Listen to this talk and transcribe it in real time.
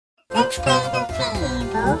Let's play the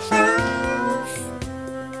Feeble Files.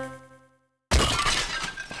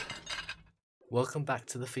 Welcome back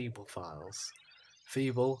to the Feeble Files.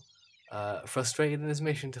 Feeble, frustrated in his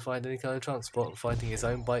mission to find any kind of transport and finding his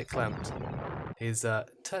own bike clamped, is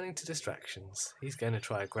turning to distractions. He's going to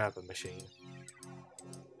try a grabber machine,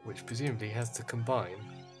 which presumably has to combine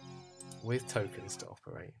with tokens to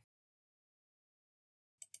operate.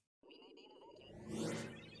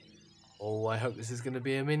 Oh, I hope this is going to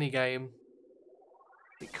be a mini-game.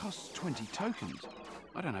 It costs 20 tokens.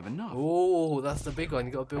 I don't have enough. Oh, that's the big one.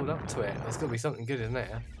 You've got to build up to it. There's got to be something good in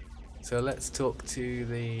there. So let's talk to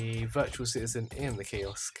the virtual citizen in the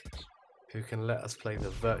kiosk who can let us play the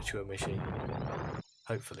virtua machine.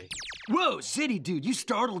 Hopefully. Whoa, City Dude, you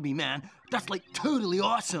startled me, man. That's like totally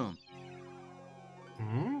awesome.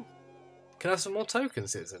 Hmm? Can I have some more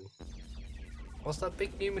tokens, citizen? What's that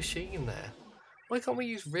big new machine there? Why can't we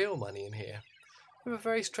use real money in here? We have a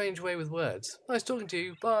very strange way with words. Nice talking to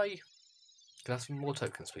you. Bye. Can I have some more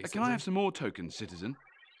tokens, please? Can I have some more tokens, citizen?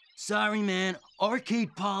 Sorry, man.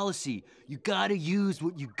 Arcade policy. You gotta use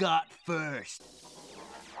what you got first.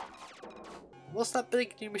 What's that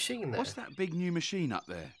big new machine there? What's that big new machine up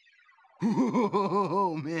there?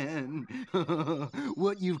 Oh, man.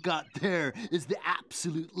 What you've got there is the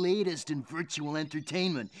absolute latest in virtual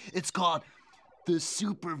entertainment. It's called the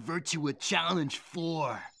Super Virtua Challenge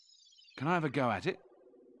 4. Can I have a go at it?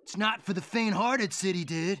 It's not for the faint-hearted, City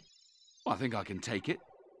Dude. I think I can take it.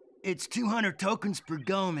 It's 200 tokens per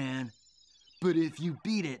go, man. But if you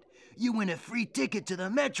beat it, you win a free ticket to the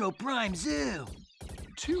Metro Prime Zoo.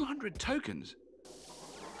 200 tokens?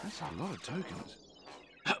 That's a lot of tokens.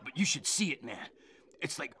 But you should see it, man.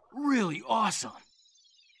 It's like really awesome.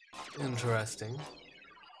 Interesting.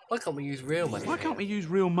 Why can't we use real money? Why can't we use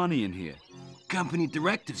real money in here? Company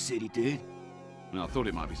directive, City Dude. No, I thought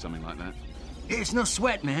it might be something like that. It's no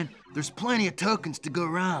sweat, man. There's plenty of tokens to go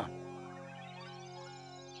around.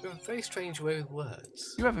 You have a very strange way with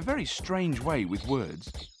words. You have a very strange way with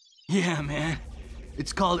words. Yeah, man.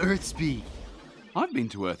 It's called Earth Speed. I've been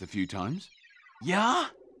to Earth a few times. Yeah?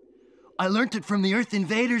 I learned it from the Earth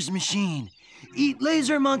Invaders machine. Eat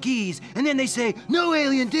laser monkeys, and then they say, "No,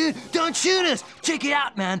 alien dude, don't shoot us." Check it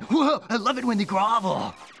out, man. Whoa, I love it when they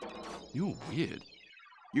grovel. You're weird.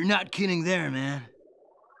 You're not kidding there, man.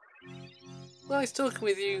 Nice talking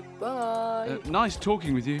with you. Bye. Nice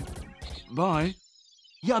talking with you. Bye.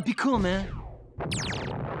 Yeah, be cool, man.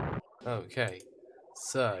 Okay,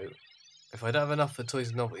 so if I don't have enough for toys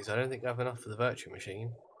and novelties, I don't think I have enough for the virtual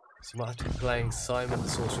machine. So I might have to be playing Simon the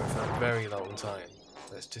Sorcerer for a very long time.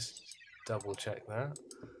 Let's just double check that.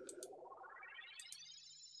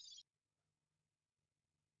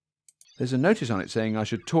 There's a notice on it saying I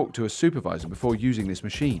should talk to a supervisor before using this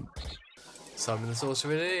machine. Simon the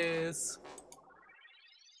Sorcerer it is.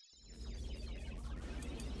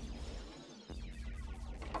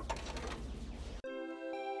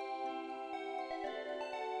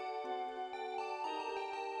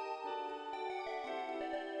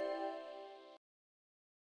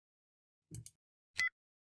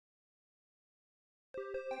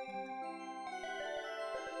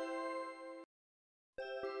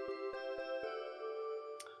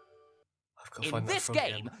 In this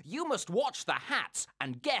game, you must watch the hats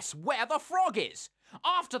and guess where the frog is.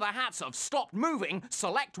 After the hats have stopped moving,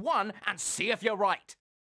 select one and see if you're right.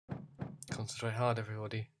 Concentrate hard,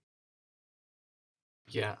 everybody.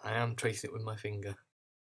 Yeah, I am tracing it with my finger.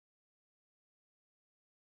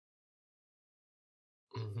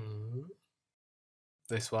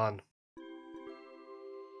 This one.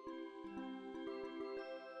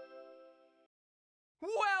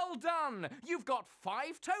 Well done! You've got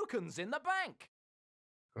 5 tokens in the bank.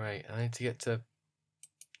 Right, I need to get to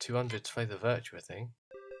 200 to play the Virtua thing.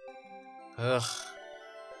 Ugh.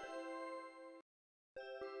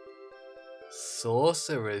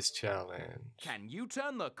 Sorcerer's Challenge. Can you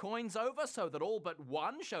turn the coins over so that all but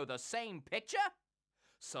one show the same picture?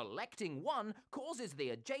 Selecting one causes the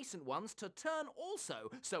adjacent ones to turn also,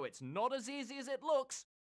 so it's not as easy as it looks.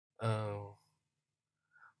 Oh.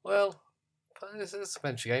 Well, this is a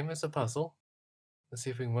adventure game, it's a puzzle. Let's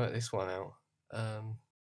see if we can work this one out.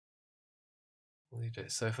 What do you do?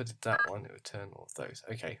 So if I did that one, it would turn all of those.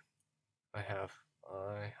 Okay. I have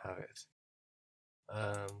it.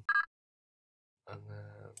 And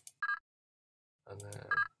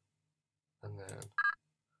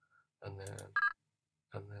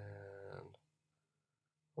then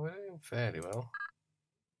we're doing fairly well.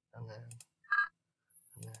 And then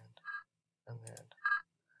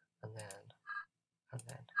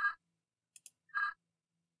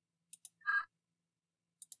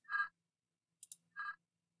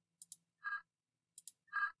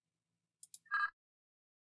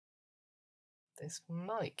This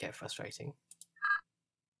might get frustrating.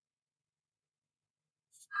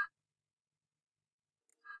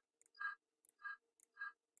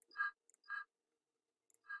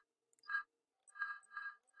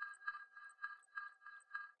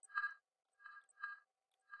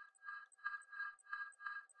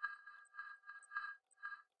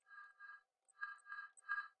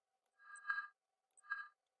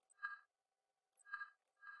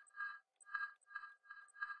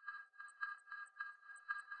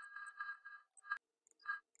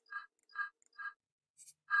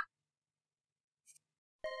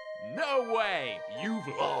 No way! You've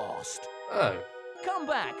lost! Oh. Come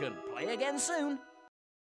back and play again soon.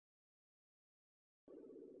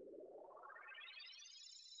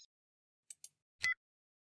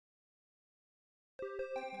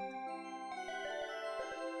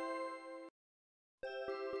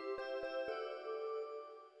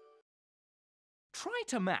 Try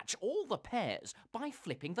to match all the pairs by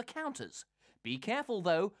flipping the counters. Be careful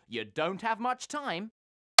though, you don't have much time.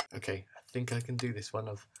 Okay, I think I can do this one.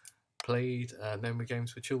 I've played memory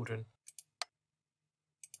games for children.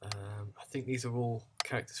 I think these are all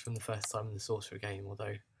characters from the first time in the Sorcerer game, although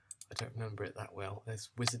I don't remember it that well. There's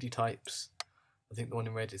wizardy types. I think the one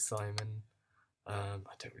in red is Simon. I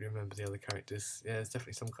don't really remember the other characters. Yeah, there's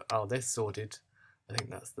definitely some... Oh, there's Sworded. I think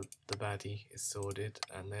that's the baddie is Sworded.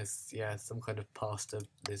 And there's, yeah, some kind of pastor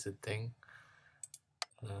lizard thing.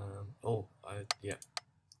 Yeah,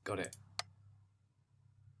 got it.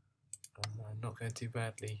 Not going too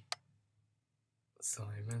badly.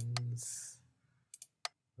 Simon's.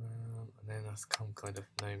 And then that's some kind of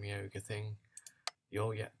Nomi Ogre thing.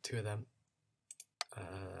 Oh, yeah, two of them.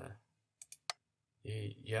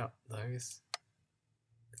 Yeah, those.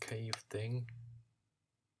 The cave thing.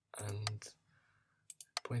 And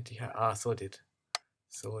pointy hat. Ah, sworded.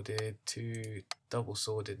 Sworded to double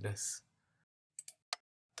swordedness.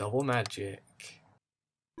 Double magic.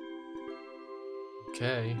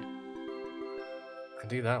 Okay. I can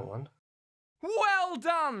do that one. Well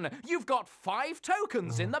done! You've got 5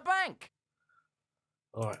 tokens in the bank.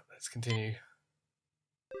 Alright, let's continue.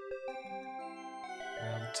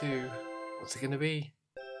 Round 2. What's it going to be?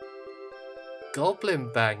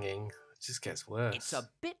 Goblin banging. It just gets worse. It's a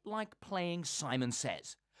bit like playing Simon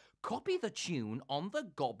Says. Copy the tune on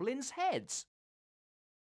the goblins' heads.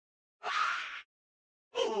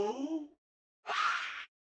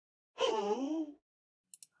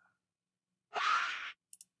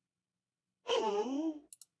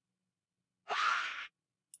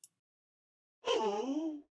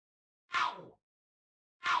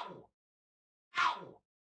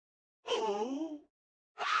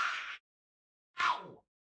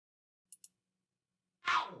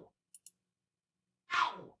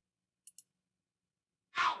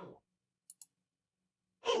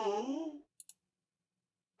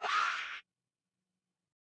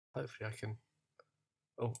 Hopefully I can...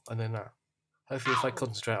 Oh, and then that. Hopefully if I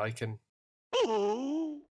concentrate I can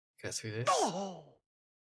get through this.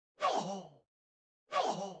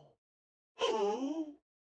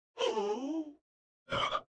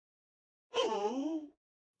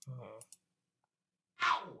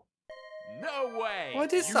 No way! Why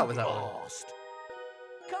did it start with You've that one? lost.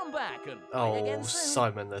 Come back and play Oh, again soon.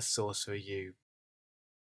 Simon the Sorcerer, you.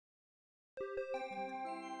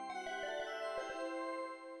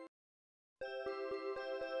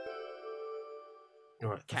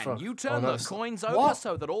 Right, Can you turn oh, no, the coins over what?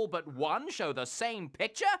 so that all but one show the same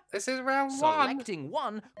picture? This is round 1. Selecting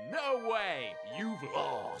one? No way! You've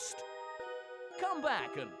lost. Come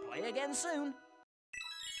back and play again soon.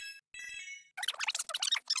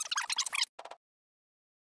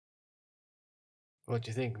 What do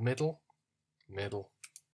you think? Middle? Middle.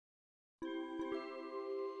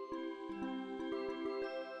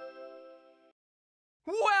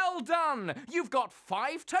 Well done! You've got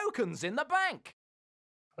 5 tokens in the bank.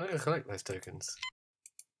 I'm going to collect those tokens.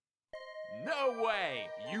 No way!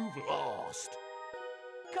 You've lost.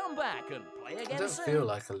 Come back and play I again don't soon. feel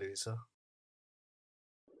like a loser.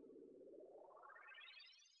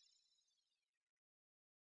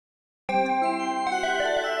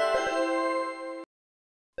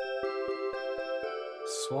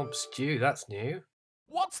 Swamp stew, that's new.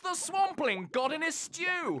 What's the swampling got in his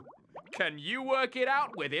stew? Can you work it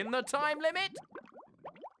out within the time limit?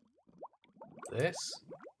 This?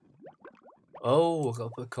 Oh, I've got to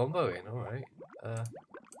put a combo in, alright.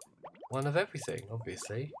 One of everything,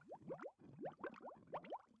 obviously.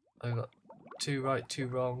 I got 2 right, 2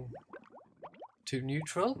 wrong, 2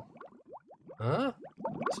 neutral? Huh?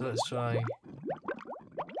 So let's try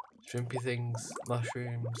shrimpy things,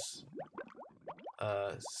 mushrooms,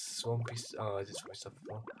 Swampy. Oh, I did swampy stuff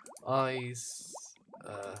before. Eyes.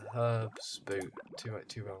 Herbs. Boot. Two right,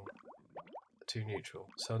 two wrong. Two neutral.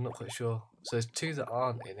 So I'm not quite sure. So there's two that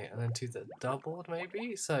aren't in it, and then two that are doubled,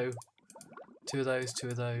 maybe. So two of those.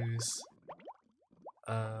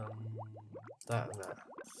 That and that.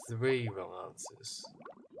 Three wrong answers.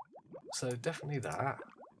 So definitely that.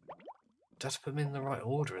 Just put them in the right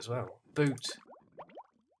order as well. Boot.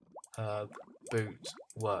 Herb. Boot.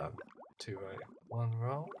 Worm. Two right. One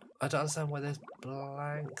wrong. I don't understand why there's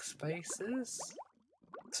blank spaces.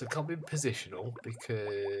 So it can't be positional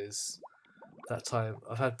because that time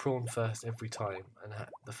I've had prawn first every time, and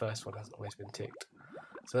the first one hasn't always been ticked.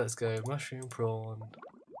 So let's go mushroom, prawn,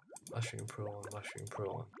 mushroom, prawn, mushroom,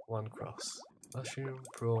 prawn. One cross. Mushroom,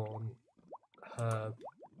 prawn, herb,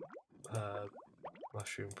 herb,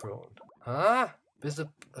 mushroom, prawn. Huh? There's a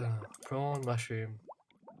prawn, mushroom,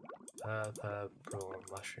 herb, prawn,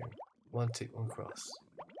 mushroom. One tick, one cross.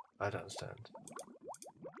 I don't understand.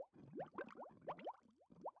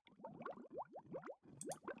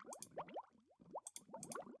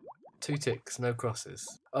 Two ticks, no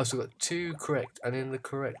crosses. Oh, so we've got two correct and in the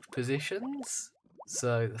correct positions?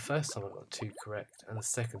 So the first time I got two correct and the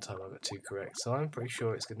second time I got two correct. So I'm pretty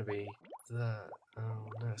sure it's going to be that. Oh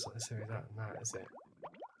no, it's not necessarily that and that, is it?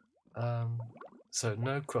 So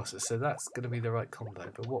no crosses. So that's going to be the right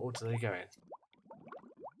combo. But what order do they go in?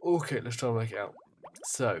 Okay, let's try and work it out.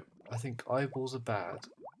 So I think eyeballs are bad.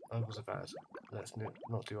 Eyeballs are bad. Let's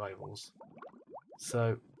not do eyeballs.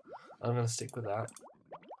 So I'm going to stick with that.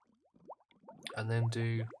 And then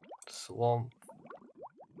do swamp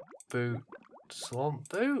boot. Swamp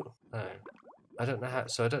boot? No. I don't know how.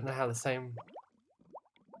 So I don't know how the same.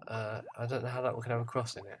 I don't know how that one can have a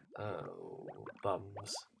cross in it. Oh,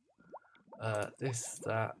 bums. This,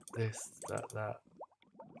 that, this.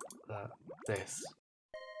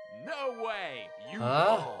 No way! You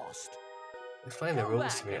Huh? lost! Explain the Come rules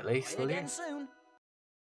back to me at and least, play will you? again soon.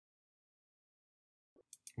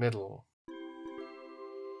 Middle.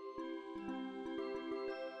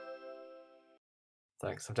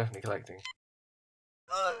 Thanks, I'm definitely collecting.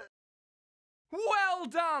 Well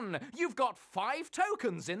done! You've got 5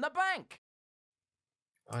 tokens in the bank.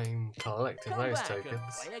 I'm collecting Come those back and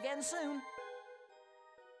tokens. play again soon.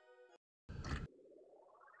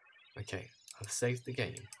 Okay, I've saved the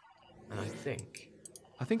game. And I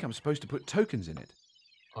think I'm supposed to put tokens in it.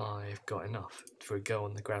 I've got enough for a go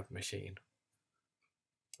on the grab machine.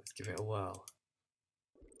 Let's give it a whirl.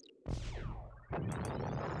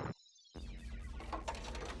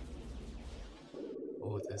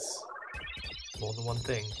 Oh, there's more than one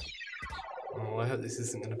thing. Oh, I hope this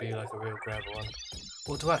isn't going to be like a real grab one.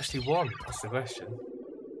 What do I actually want? That's the question.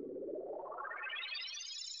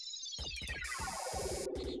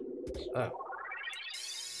 Oh.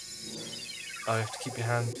 Oh, you have to keep your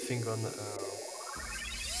finger on the... Oh.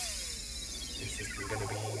 This isn't going to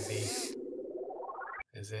be easy.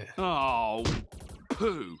 Is it? Oh,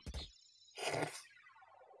 poo.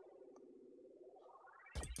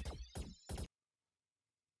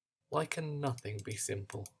 Why can nothing be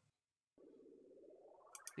simple?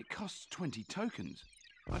 It costs 20 tokens.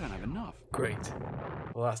 I don't have enough. Great.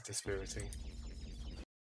 Well, that's dispiriting.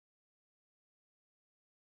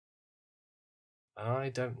 I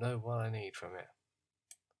don't know what I need from it.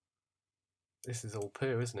 This is all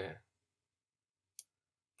poo, isn't it?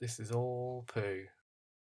 This is all poo.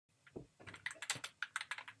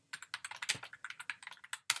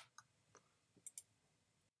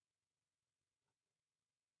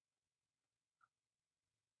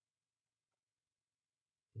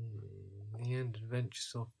 The End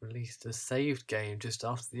Adventuresoft released a saved game just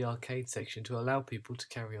after the arcade section to allow people to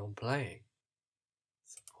carry on playing.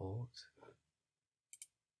 Support.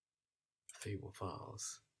 Feeble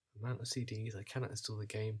files. Amount of CDs. I cannot install the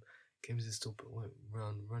game. Game is installed but won't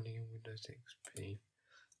run. Running in Windows XP.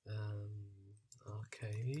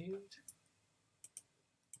 Arcade.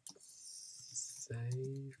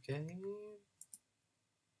 Save game.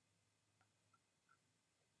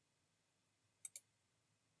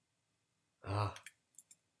 Ah.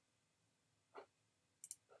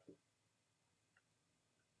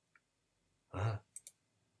 Ah.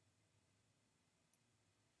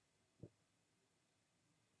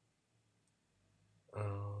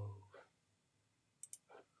 Oh.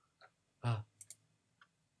 Ah.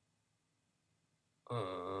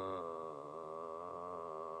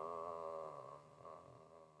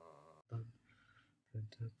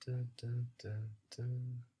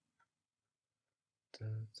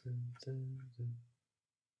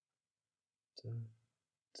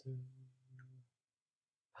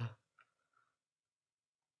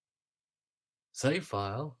 Save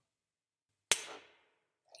file.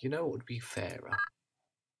 you know what would be fairer?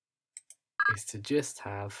 Is to just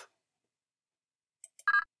have,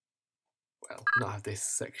 well, not have this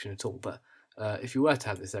section at all, but if you were to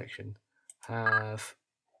have this section, have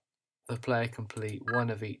the player complete one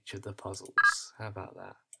of each of the puzzles. How about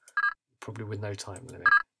that? Probably with no time limit.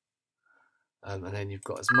 And then you've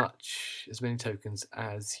got as many tokens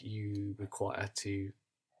as you require to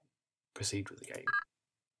proceed with the game.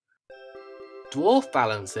 Dwarf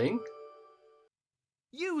balancing.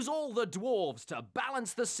 Use all the dwarves to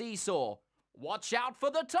balance the seesaw. Watch out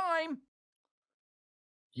for the time.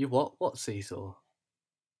 You what? What seesaw?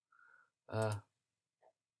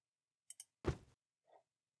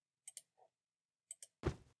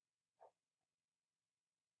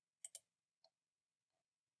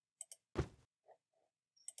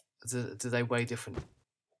 Do they weigh different?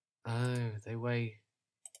 Oh, they weigh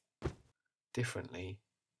differently.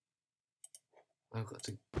 I've got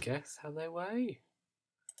to guess how they weigh.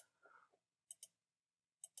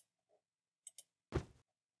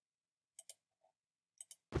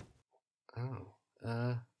 Oh,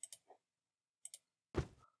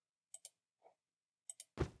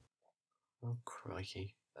 oh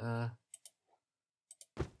crikey. So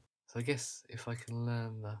I guess if I can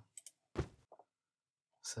learn the.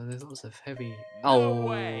 So there's lots of heavy. No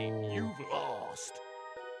way, you've lost.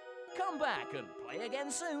 Come back and play again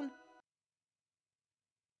soon.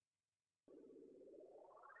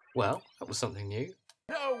 Well, that was something new.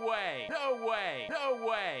 No way, no way, no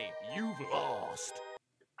way, you've lost.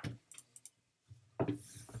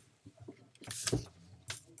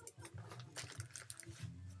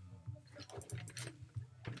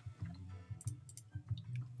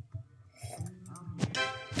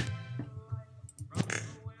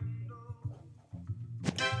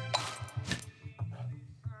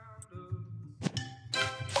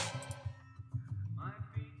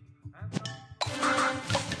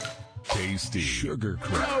 Tasty sugar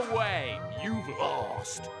crack. No way, you've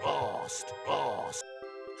lost.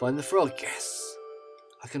 Find the frog. Yes,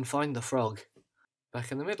 I can find the frog.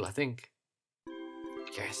 Back in the middle, I think.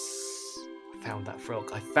 Yes, I found that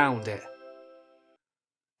frog. I found it.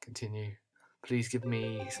 Continue. Please give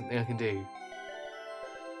me something I can do.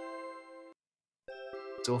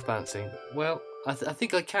 Dwarf balancing. Well, I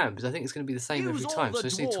think I can, because I think it's going to be the same every time. So I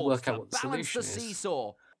just need to work out what the solution is.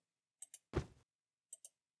 Seesaw.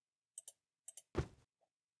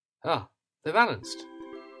 Ah, they're balanced.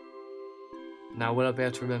 Now will I be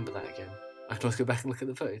able to remember that again? I can always go back and look at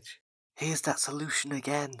the footage. Here's that solution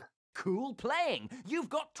again. Cool playing. You've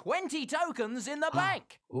got 20 tokens in the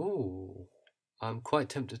bank. Ooh, I'm quite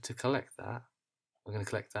tempted to collect that. I'm going to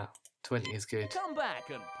collect that. 20 is good. Come back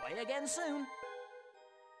and play again soon.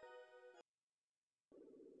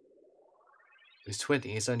 This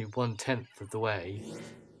 20 is only 1/10 of the way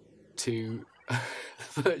to the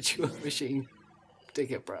virtual machine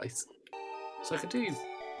ticket price. So I could do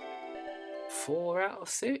 4 out of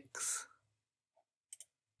 6.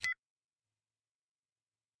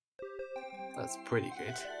 That's pretty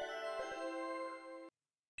good.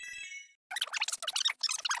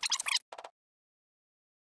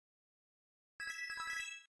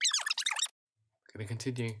 Gonna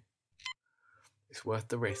continue. It's worth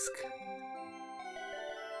the risk.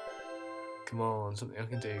 Come on, something I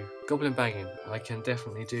can do. Goblin banging. I can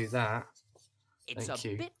definitely do that. It's Thank a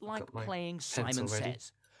you. bit like Got my playing Simon ready.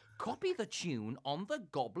 Says. Copy the tune on the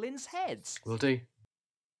goblins' heads. Will do.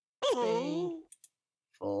 3,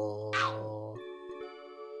 4.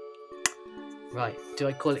 Right, do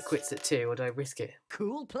I call it quits at 2 or do I risk it?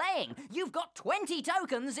 Cool playing. You've got 20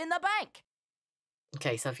 tokens in the bank.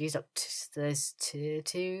 Okay, so I've used up there's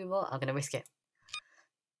two more. I'm going to risk it.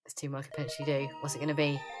 There's 2 more I could potentially do. What's it going to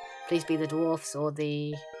be? Please be the dwarfs or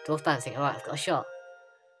the dwarf balancing. Alright, I've got a shot.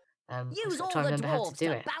 Use all try and the remember how to dwarves do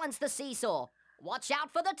to it. balance the seesaw. Watch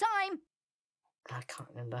out for the time. I can't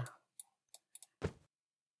remember.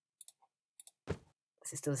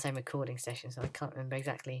 This is still the same recording session, so I can't remember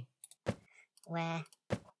exactly where.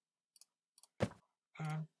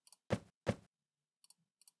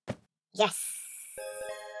 Yes.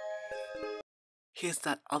 Here's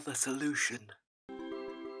that other solution.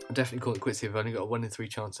 I'm definitely call it quits here. I've only got a 1 in 3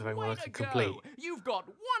 chance of anyone I can complete. You've got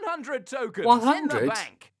 100 tokens 100? in the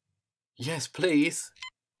bank. Yes, please.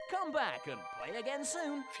 Come back and play again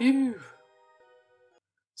soon. Phew.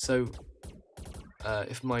 So,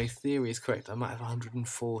 if my theory is correct, I might have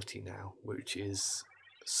 140 now, which is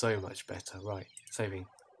so much better. Right, saving.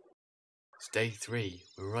 It's day 3.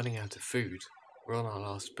 We're running out of food. We're on our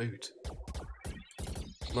last boot.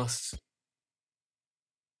 Must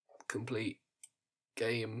complete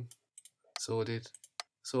game. Sorted.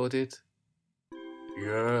 Sorted.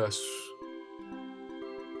 Yes.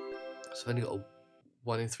 So I've only got a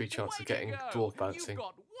 1 in 3 chance of getting dwarf bouncing. You've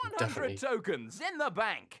got I'm 100 tokens in the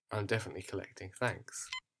bank. I'm definitely collecting. Thanks.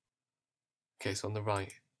 Okay, so on the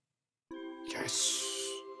right. Yes.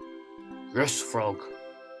 Yes, frog.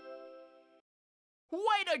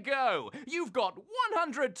 Way to go! You've got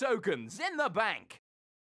 100 tokens in the bank.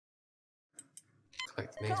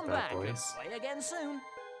 Collecting these Come bad back and boys. play again soon.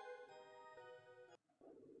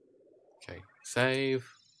 Okay, save.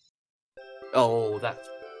 Oh,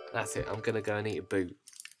 that's it. I'm gonna go and eat a boot.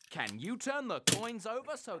 Can you turn the coins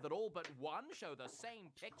over so that all but one show the same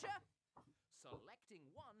picture? Selecting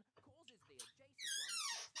one causes the adjacent one to turn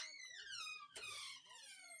also.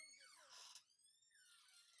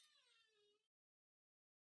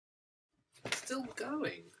 It's still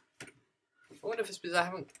going. I wonder if it's because I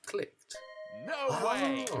haven't clicked. No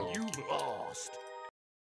way! Oh. You've lost.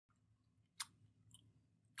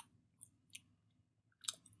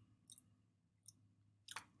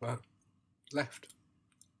 Well, left.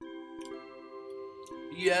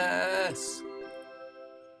 Yes!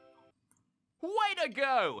 Way to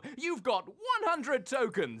go! You've got 100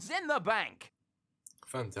 tokens in the bank.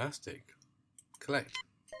 Fantastic. Collect.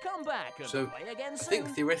 Come back and So, play again I soon.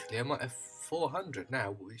 think theoretically I might have 400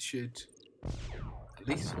 now, but we should... At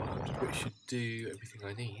least 400, which should do everything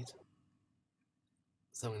I need.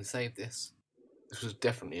 So I'm going to save this. This was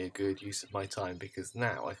definitely a good use of my time because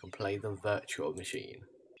now I can play the virtual machine.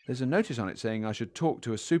 There's a notice on it saying I should talk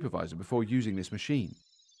to a supervisor before using this machine.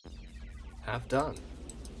 Have done.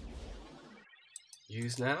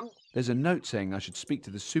 Use now? There's a note saying I should speak to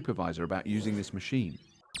the supervisor about using this machine.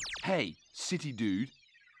 Hey, city dude,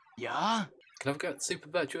 Yeah? Can I have a go at the Super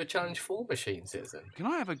Virtua Challenge 4 machine, citizen? can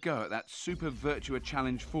I have a go at that Super Virtua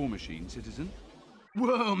Challenge 4 machine, citizen?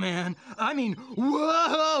 Whoa, man. I mean,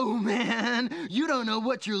 whoa, man. You don't know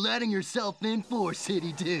what you're letting yourself in for,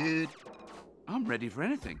 city dude. I'm ready for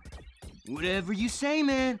anything. Whatever you say,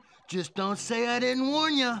 man. Just don't say I didn't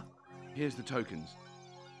warn ya. Here's the tokens.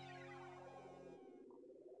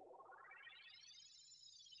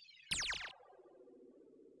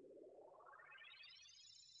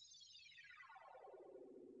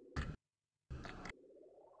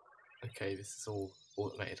 Okay, this is all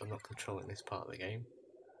automated. I'm not controlling this part of the game.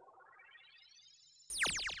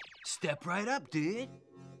 Step right up, dude.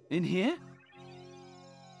 In here?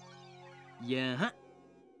 Yeah.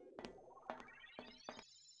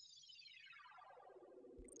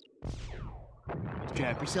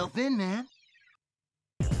 Strap yourself in, man.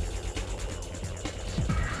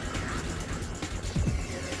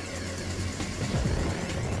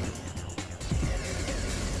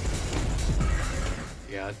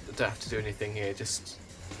 Yeah, I don't have to do anything here, just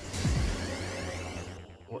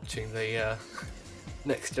watching the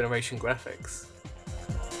next generation graphics.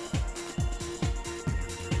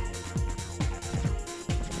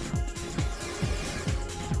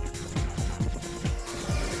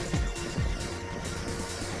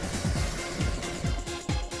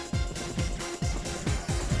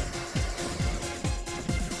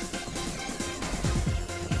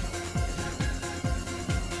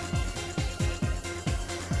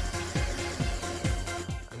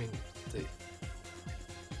 I mean,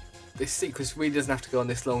 this sequence really doesn't have to go on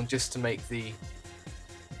this long just to make the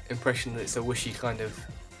impression that it's a wishy kind of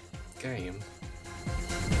game.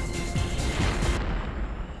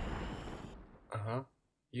 Uh-huh.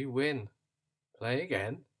 You win. Play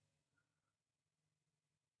again.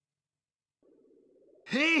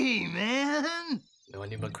 Hey, man. No, I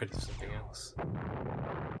need my credit for something else.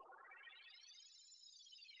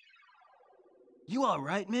 You all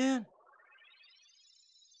right, man?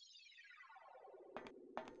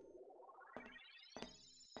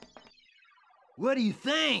 What do you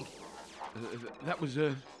think? It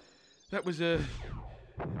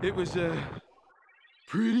was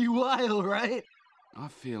Pretty wild, right? I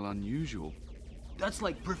feel unusual. That's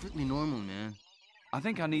like perfectly normal, man. I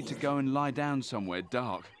think I need to go and lie down somewhere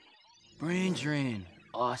dark. Brain drain.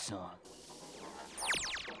 Awesome.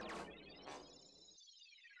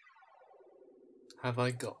 Have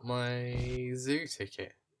I got my zoo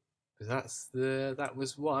ticket? Because that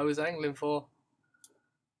was what I was angling for.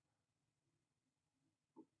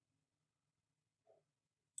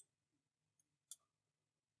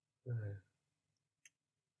 No.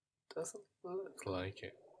 Doesn't look like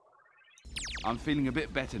it. I'm feeling a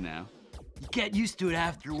bit better now. You get used to it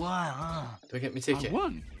after a while, huh? Do I get my I ticket?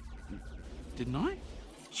 won. Didn't I?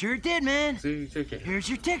 Sure did, man. Zoo ticket. Here's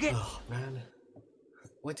your ticket. Oh man,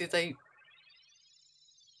 why did they?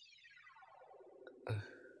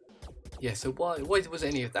 Yeah, so why was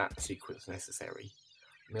any of that sequence necessary?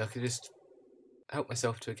 I mean, I could just help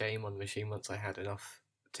myself to a game on the machine once I had enough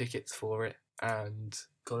tickets for it, and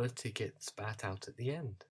got a ticket spat out at the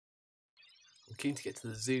end. I'm keen to get to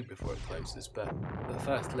the zoo before it closes, but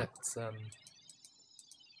first let's have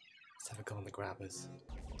a go on the grabbers.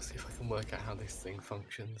 See if I can work out how this thing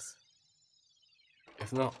functions.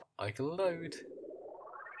 If not, I can load.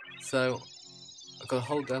 So I've got to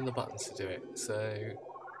hold down the buttons to do it. So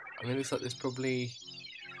I mean, it looks like there's probably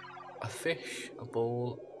a fish, a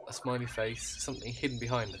ball, a smiley face, something hidden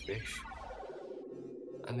behind the fish,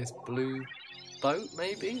 and this blue boat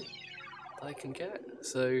maybe that I can get.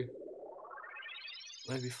 So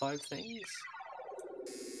maybe 5 things.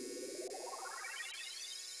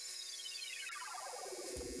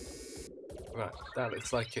 Right, that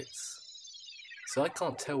looks like it's... So I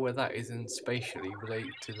can't tell where that is in spatially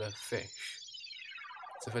related to the fish.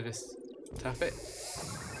 So if I just tap it,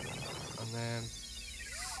 and then...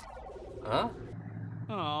 Huh?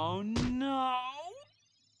 Oh no!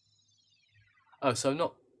 Oh,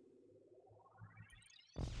 so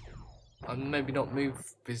I'm maybe not move,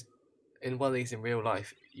 because in one of these in real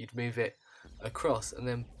life, you'd move it across and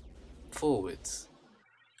then forwards.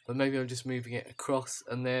 But maybe I'm just moving it across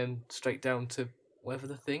and then straight down to wherever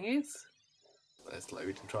the thing is. Let's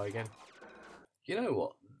load and try again. You know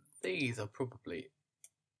what? These are probably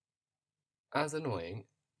as annoying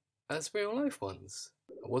as real life ones.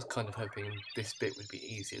 I was kind of hoping this bit would be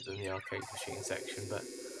easier than the arcade machine section, but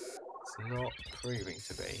it's not proving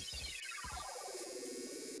to be.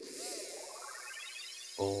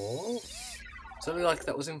 Ball? Something like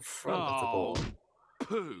that was in front of the ball.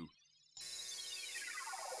 Pooh!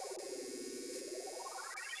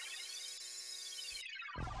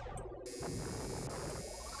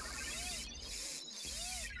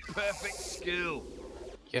 Perfect skill.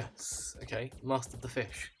 Yes, okay, mastered the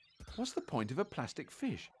fish. What's the point of a plastic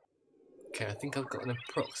fish? Okay, I think I've got an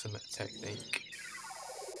approximate technique.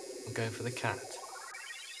 I'm going for the cat.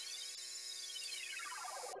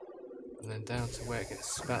 And then down to where it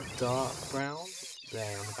gets about dark brown.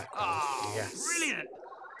 There on the background. Oh, yes. brilliant!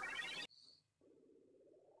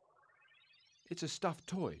 It's a stuffed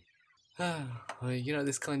toy. Well, you know,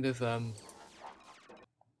 this kind of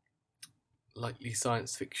likely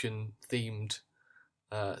science fiction themed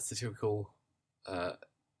satirical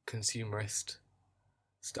consumerist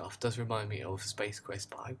stuff does remind me of Space Quest,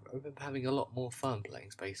 but I remember having a lot more fun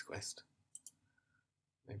playing Space Quest.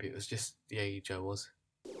 Maybe it was just the age I was.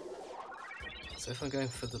 So if I'm going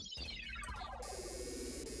for the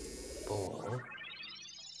ball,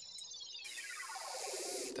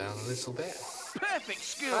 down a little bit. Perfect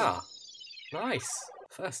skill. Ah, nice.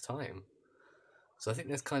 First time. So I think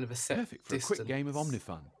there's kind of a set Perfect for distance. a quick game of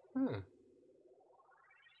Omnifun.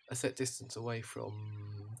 A set distance away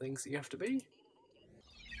from things that you have to be.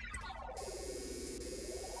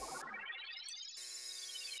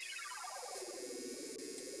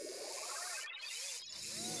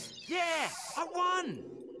 Yeah, I won.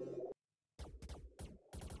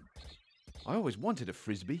 I always wanted a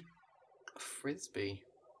frisbee. A frisbee.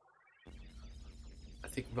 I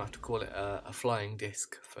think we might have to call it a flying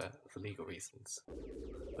disc for legal reasons.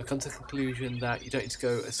 I come to the conclusion that you don't need to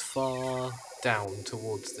go as far down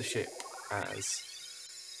towards the ship as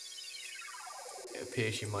it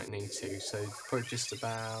appears you might need to, so probably just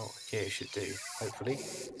about here should do, hopefully.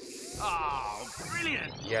 Oh,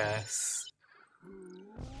 brilliant. Yes.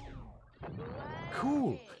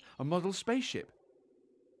 Cool. A model spaceship.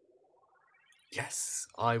 Yes,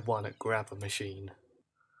 I won at Grab a Machine.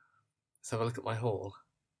 Let's have a look at my haul.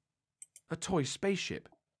 A toy spaceship.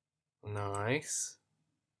 Nice.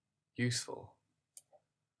 Useful.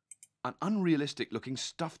 An unrealistic looking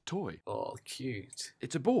stuffed toy. Oh, cute.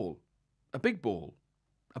 It's a ball. A big ball.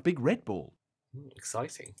 A big red ball.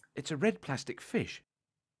 Exciting. It's a red plastic fish.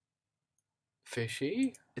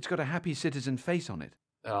 Fishy? It's got a happy citizen face on it.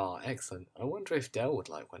 Oh, excellent. I wonder if Dell would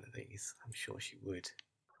like one of these. I'm sure she would.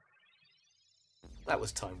 That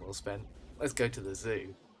was time well spent. Let's go to the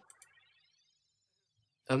zoo.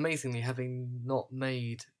 Amazingly, having not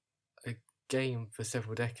made a game for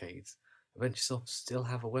several decades, Adventuresoft still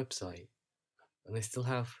have a website. And they still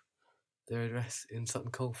have their address in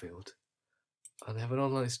Sutton Coldfield. And they have an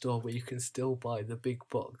online store where you can still buy the big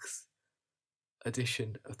box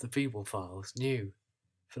edition of the Feeble files, new,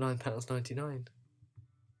 for £9.99.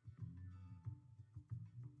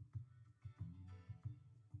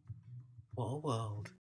 What a world.